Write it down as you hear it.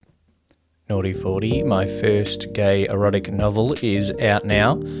Naughty 40, my first gay erotic novel, is out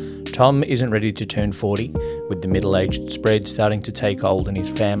now. Tom isn't ready to turn 40, with the middle-aged spread starting to take hold and his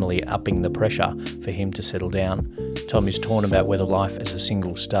family upping the pressure for him to settle down. Tom is torn about whether life as a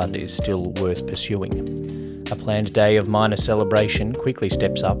single stud is still worth pursuing. A planned day of minor celebration quickly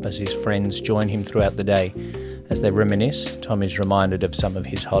steps up as his friends join him throughout the day. As they reminisce, Tom is reminded of some of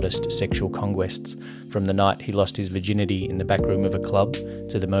his hottest sexual conquests, from the night he lost his virginity in the back room of a club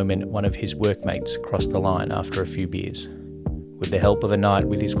to the moment one of his workmates crossed the line after a few beers. With the help of a night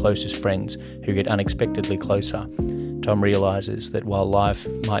with his closest friends, who get unexpectedly closer, Tom realises that while life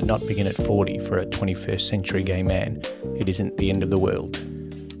might not begin at 40 for a 21st century gay man, it isn't the end of the world.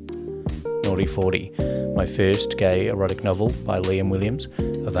 Naughty 40, my first gay erotic novel by Liam Williams,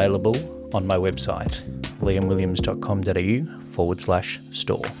 available on my website,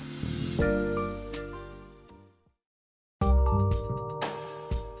 liamwilliams.com.au/store.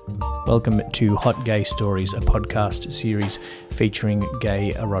 Welcome to Hot Gay Stories, a podcast series featuring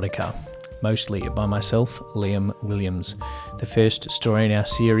gay erotica, mostly by myself, Liam Williams. The first story in our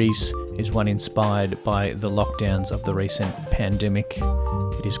series is one inspired by the lockdowns of the recent pandemic.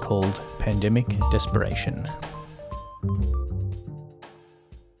 It is called Pandemic Desperation.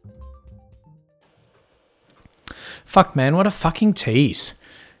 Fuck man, what a fucking tease.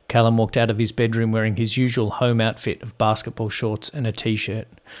 Callum walked out of his bedroom wearing his usual home outfit of basketball shorts and a t-shirt.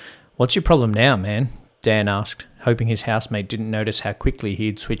 "What's your problem now, man?" Dan asked, hoping his housemate didn't notice how quickly he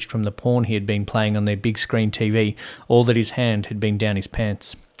had switched from the porn he had been playing on their big screen TV, all that his hand had been down his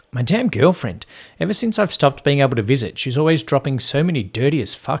pants. "My damn girlfriend. Ever since I've stopped being able to visit, she's always dropping so many dirty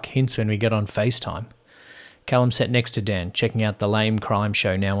as fuck hints when we get on FaceTime." Callum sat next to Dan, checking out the lame crime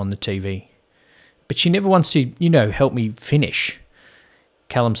show now on the TV. "But she never wants to, help me finish."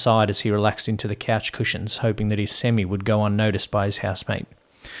 Callum sighed as he relaxed into the couch cushions, hoping that his semi would go unnoticed by his housemate.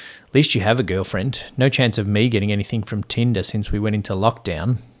 "At least you have a girlfriend. No chance of me getting anything from Tinder since we went into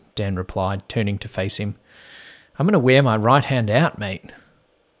lockdown," Dan replied, turning to face him. "I'm going to wear my right hand out, mate."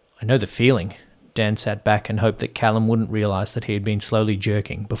 "I know the feeling." Dan sat back and hoped that Callum wouldn't realise that he had been slowly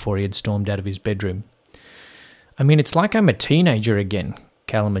jerking before he had stormed out of his bedroom. "I mean, it's like I'm a teenager again."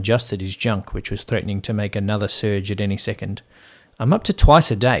 Callum adjusted his junk, which was threatening to make another surge at any second. "I'm up to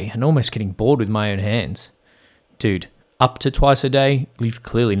twice a day and almost getting bored with my own hands." "Dude, up to twice a day? You've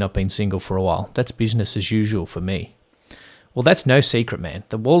clearly not been single for a while. That's business as usual for me." "Well, that's no secret, man.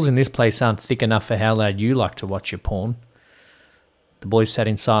 The walls in this place aren't thick enough for how loud you like to watch your porn." The boys sat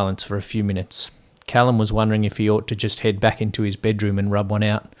in silence for a few minutes. Callum was wondering if he ought to just head back into his bedroom and rub one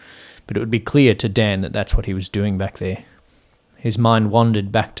out, but it would be clear to Dan that that's what he was doing back there. His mind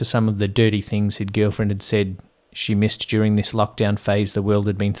wandered back to some of the dirty things his girlfriend had said she missed during this lockdown phase the world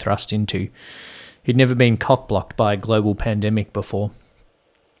had been thrust into. He'd never been cock-blocked by a global pandemic before.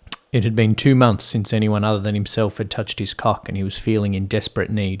 It had been 2 months since anyone other than himself had touched his cock, and he was feeling in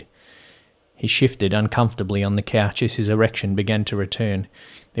desperate need. He shifted uncomfortably on the couch as his erection began to return.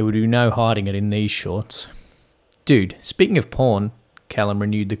 There would be no hiding it in these shorts. "Dude, speaking of porn," Callum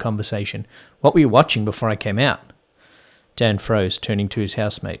renewed the conversation, "what were you watching before I came out?" Dan froze, turning to his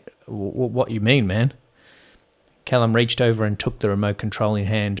housemate. "What you mean, man?" Callum reached over and took the remote control in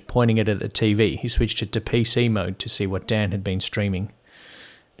hand, pointing it at the TV. He switched it to PC mode to see what Dan had been streaming.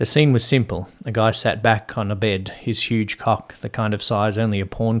 The scene was simple. A guy sat back on a bed, his huge cock, the kind of size only a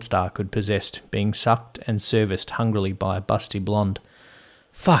porn star could possess, being sucked and serviced hungrily by a busty blonde.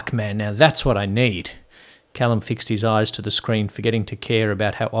 "Fuck, man, now that's what I need." Callum fixed his eyes to the screen, forgetting to care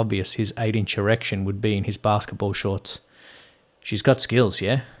about how obvious his 8-inch erection would be in his basketball shorts. "She's got skills,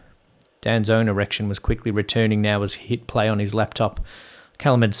 yeah?" Dan's own erection was quickly returning now as he hit play on his laptop.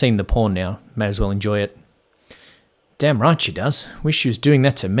 Callum had seen the porn now, may as well enjoy it. "Damn right she does. Wish she was doing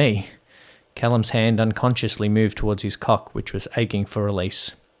that to me." Callum's hand unconsciously moved towards his cock, which was aching for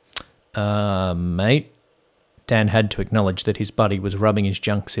release. Mate?" Dan had to acknowledge that his buddy was rubbing his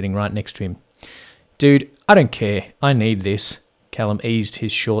junk sitting right next to him. "Dude, I don't care. I need this." Callum eased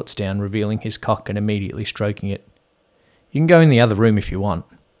his shorts down, revealing his cock and immediately stroking it. "You can go in the other room if you want."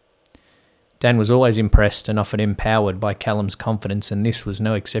 Dan was always impressed and often empowered by Callum's confidence, and this was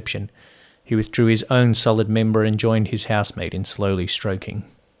no exception. He withdrew his own solid member and joined his housemate in slowly stroking.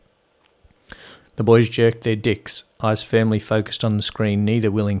 The boys jerked their dicks, eyes firmly focused on the screen, neither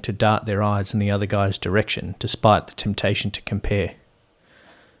willing to dart their eyes in the other guy's direction, despite the temptation to compare.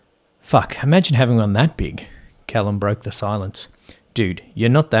 "Fuck, imagine having one that big." Callum broke the silence. "Dude, you're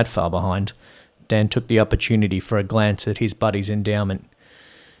not that far behind." Dan took the opportunity for a glance at his buddy's endowment.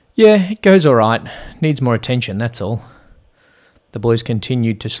 "Yeah, it goes all right. Needs more attention, that's all." The boys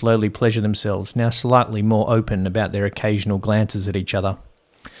continued to slowly pleasure themselves, now slightly more open about their occasional glances at each other.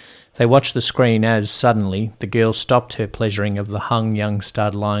 They watched the screen as, suddenly, the girl stopped her pleasuring of the hung young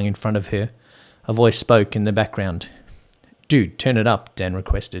stud lying in front of her. A voice spoke in the background. "Dude, turn it up," Dan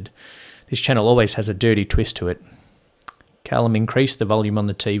requested. "This channel always has a dirty twist to it." Callum increased the volume on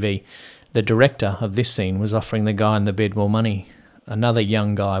the TV. The director of this scene was offering the guy in the bed more money. Another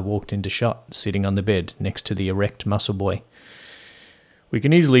young guy walked into shot, sitting on the bed next to the erect muscle boy. "We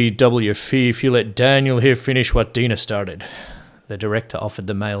can easily double your fee if you let Daniel here finish what Dina started," the director offered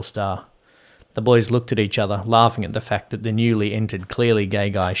the male star. The boys looked at each other, laughing at the fact that the newly entered clearly gay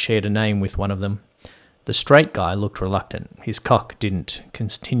guy shared a name with one of them. The straight guy looked reluctant. His cock didn't,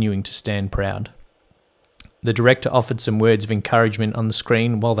 continuing to stand proud. The director offered some words of encouragement on the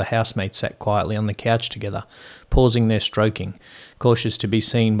screen while the housemates sat quietly on the couch together, pausing their stroking, cautious to be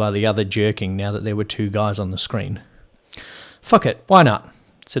seen by the other jerking now that there were two guys on the screen. "Fuck it, why not?"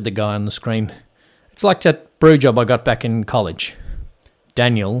 said the guy on the screen. "It's like that brew job I got back in college."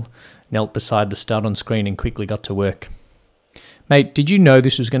 Daniel knelt beside the stud on screen and quickly got to work. "Mate, did you know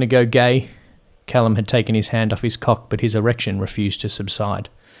this was going to go gay?" Callum had taken his hand off his cock, but his erection refused to subside.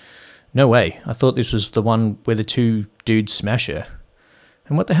 "No way. I thought this was the one where the two dudes smash her."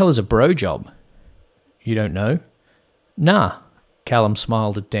 "And what the hell is a bro job?" "You don't know?" "Nah." Callum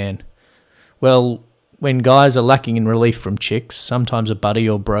smiled at Dan. "Well, when guys are lacking in relief from chicks, sometimes a buddy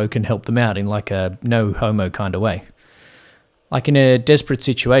or bro can help them out in like a no-homo kind of way. Like in a desperate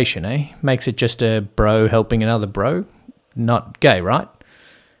situation, eh? Makes it just a bro helping another bro? Not gay, right?"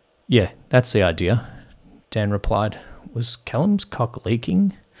 "Yeah, that's the idea," Dan replied. Was Callum's cock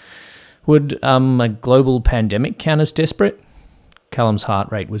leaking? Would a global pandemic count as desperate? Callum's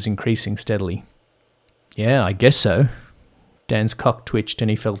heart rate was increasing steadily. "Yeah, I guess so." Dan's cock twitched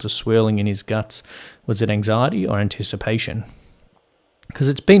and he felt a swirling in his guts. Was it anxiety or anticipation? "'Cause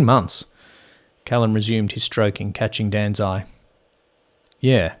it's been months." Callum resumed his stroking, catching Dan's eye.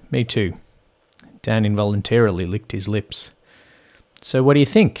 "Yeah, me too." Dan involuntarily licked his lips. "So what do you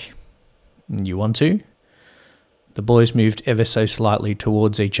think? You want to?" The boys moved ever so slightly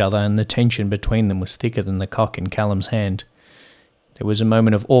towards each other, and the tension between them was thicker than the cock in Callum's hand. There was a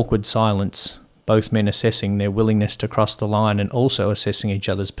moment of awkward silence, both men assessing their willingness to cross the line and also assessing each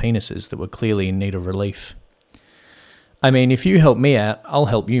other's penises that were clearly in need of relief. "I mean, if you help me out, I'll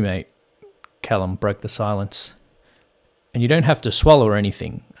help you, mate." Callum broke the silence. "And you don't have to swallow or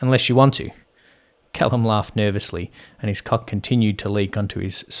anything, unless you want to." Callum laughed nervously, and his cock continued to leak onto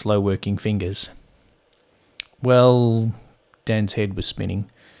his slow-working fingers. "Well," Dan's head was spinning,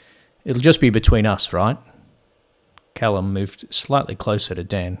 "it'll just be between us, right?" Callum moved slightly closer to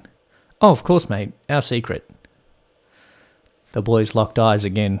Dan. "Oh, of course, mate. Our secret." The boys locked eyes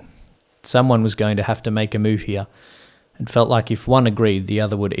again. Someone was going to have to make a move here, and felt like if one agreed, the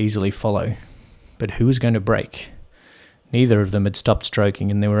other would easily follow. But who was going to break? Neither of them had stopped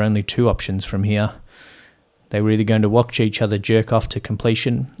stroking, and there were only two options from here. They were either going to watch each other jerk off to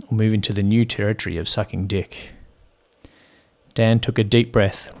completion or move into the new territory of sucking dick. Dan took a deep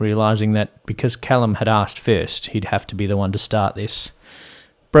breath, realising that because Callum had asked first, he'd have to be the one to start this.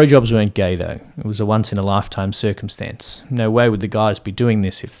 Brojobs weren't gay though. It was a once-in-a-lifetime circumstance. No way would the guys be doing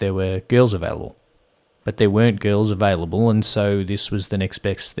this if there were girls available. But there weren't girls available, and so this was the next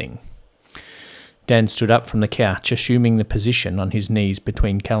best thing. Dan stood up from the couch, assuming the position on his knees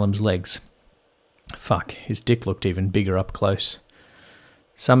between Callum's legs. Fuck, his dick looked even bigger up close.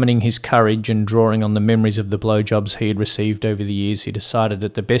 Summoning his courage and drawing on the memories of the blowjobs he had received over the years, he decided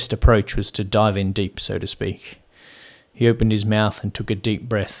that the best approach was to dive in deep, so to speak. He opened his mouth and took a deep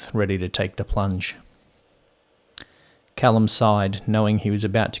breath, ready to take the plunge. Callum sighed, knowing he was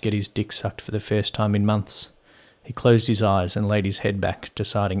about to get his dick sucked for the first time in months. He closed his eyes and laid his head back,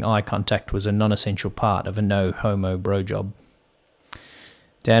 deciding eye contact was a non-essential part of a no-homo brojob.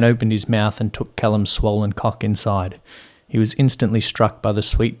 Dan opened his mouth and took Callum's swollen cock inside. He was instantly struck by the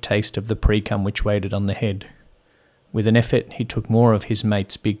sweet taste of the pre-cum which waited on the head. With an effort, he took more of his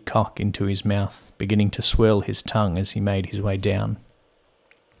mate's big cock into his mouth, beginning to swirl his tongue as he made his way down.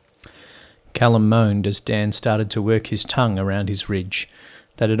 Callum moaned as Dan started to work his tongue around his ridge.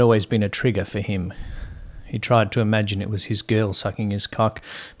 That had always been a trigger for him. He tried to imagine it was his girl sucking his cock,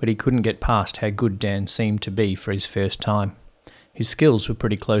 but he couldn't get past how good Dan seemed to be for his first time. His skills were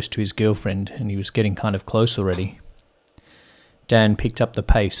pretty close to his girlfriend, and he was getting kind of close already. Dan picked up the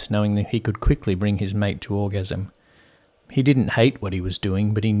pace, knowing that he could quickly bring his mate to orgasm. He didn't hate what he was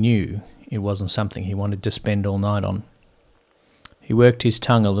doing, but he knew it wasn't something he wanted to spend all night on. He worked his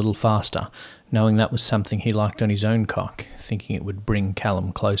tongue a little faster, knowing that was something he liked on his own cock, thinking it would bring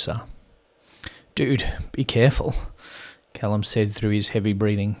Callum closer. "Dude, be careful," Callum said through his heavy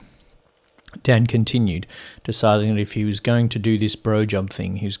breathing. Dan continued, deciding that if he was going to do this bro job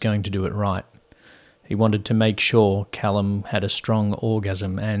thing, he was going to do it right. He wanted to make sure Callum had a strong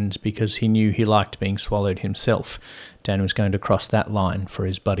orgasm, and because he knew he liked being swallowed himself, Dan was going to cross that line for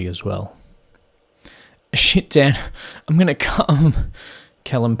his buddy as well. "Shit, Dan, I'm going to come,"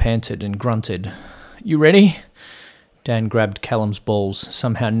 Callum panted and grunted. "You ready?" Dan grabbed Callum's balls,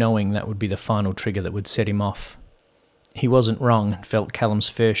 somehow knowing that would be the final trigger that would set him off. He wasn't wrong and felt Callum's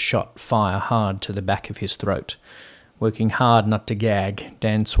first shot fire hard to the back of his throat. Working hard not to gag,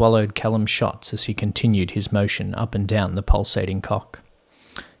 Dan swallowed Callum's shots as he continued his motion up and down the pulsating cock.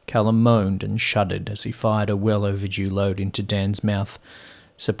 Callum moaned and shuddered as he fired a well-overdue load into Dan's mouth,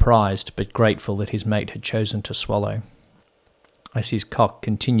 surprised but grateful that his mate had chosen to swallow. As his cock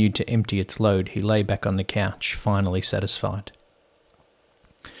continued to empty its load, he lay back on the couch, finally satisfied.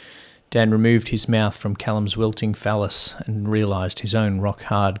 Dan removed his mouth from Callum's wilting phallus and realised his own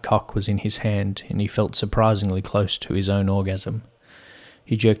rock-hard cock was in his hand, and he felt surprisingly close to his own orgasm.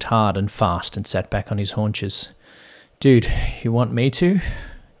 He jerked hard and fast and sat back on his haunches. "Dude, you want me to?"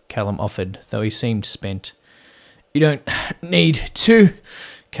 Callum offered, though he seemed spent. "You don't need to,"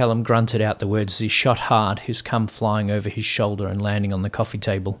 Callum grunted out the words as he shot hard, his cum flying over his shoulder and landing on the coffee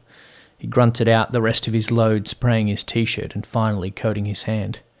table. He grunted out the rest of his load, spraying his t-shirt and finally coating his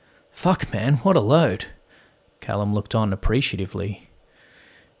hand. "Fuck, man, what a load." Callum looked on appreciatively.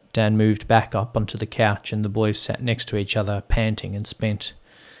 Dan moved back up onto the couch and the boys sat next to each other, panting and spent.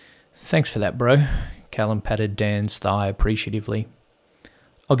 "Thanks for that, bro." Callum patted Dan's thigh appreciatively.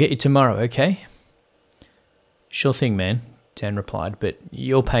 "I'll get you tomorrow, okay?" "Sure thing, man," Dan replied, "but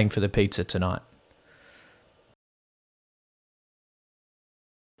you're paying for the pizza tonight."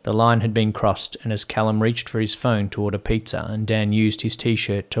 The line had been crossed, and as Callum reached for his phone to order pizza and Dan used his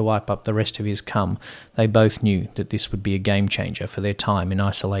t-shirt to wipe up the rest of his cum, they both knew that this would be a game changer for their time in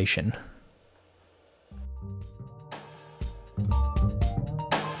isolation.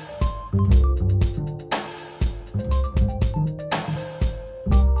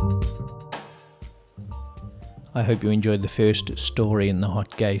 I hope you enjoyed the first story in the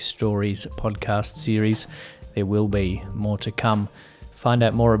Hot Gay Stories podcast series. There will be more to come. Find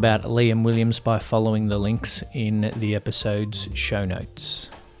out more about Liam Williams by following the links in the episode's show notes.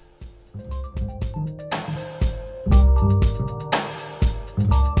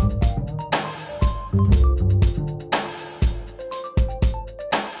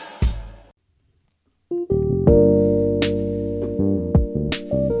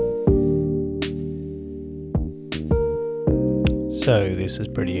 So this is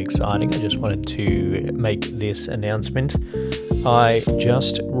pretty exciting. I just wanted to make this announcement. I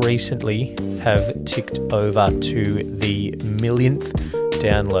just recently have ticked over to the 1,000,000th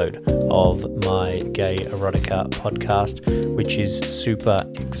download of my Gay Erotica podcast, which is super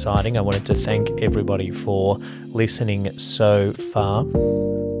exciting. I wanted to thank everybody for listening so far.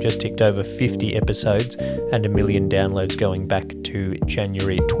 Just ticked over 50 episodes and 1,000,000 downloads going back to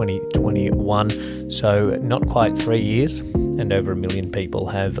January 2021. So not quite 3 years, and over 1,000,000 people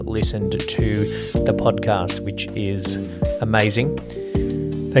have listened to the podcast, which is amazing.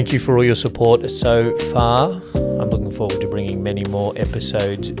 Thank you for all your support so far. I'm looking forward to bringing many more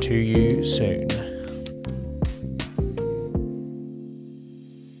episodes to you soon.